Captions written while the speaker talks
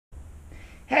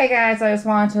Hey guys, I just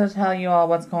wanted to tell you all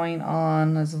what's going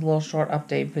on. This is a little short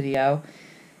update video.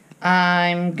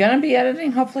 I'm going to be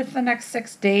editing hopefully for the next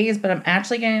 6 days, but I'm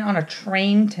actually getting on a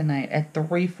train tonight at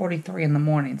 3:43 in the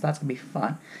morning, so that's going to be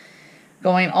fun.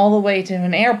 Going all the way to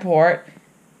an airport,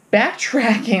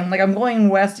 backtracking, like I'm going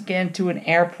west again to an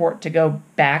airport to go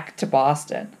back to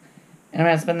Boston. And I'm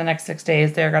going to spend the next 6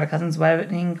 days there. Got a cousin's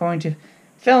wedding, going to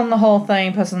film the whole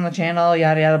thing, post it on the channel,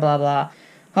 yada yada blah blah.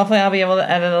 Hopefully I'll be able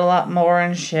to edit a lot more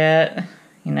and shit,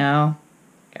 you know.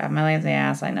 God, my lazy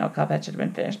ass. I know Cuphead should have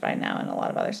been finished by now and a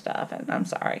lot of other stuff, and I'm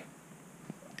sorry.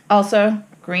 Also,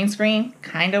 green screen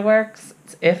kind of works.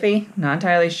 It's iffy, not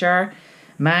entirely sure.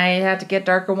 Might have to get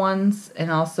darker ones, and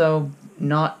also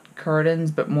not curtains,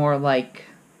 but more like,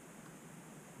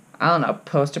 I don't know,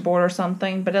 poster board or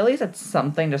something, but at least it's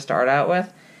something to start out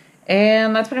with.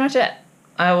 And that's pretty much it.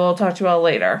 I will talk to you all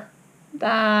later.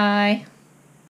 Bye.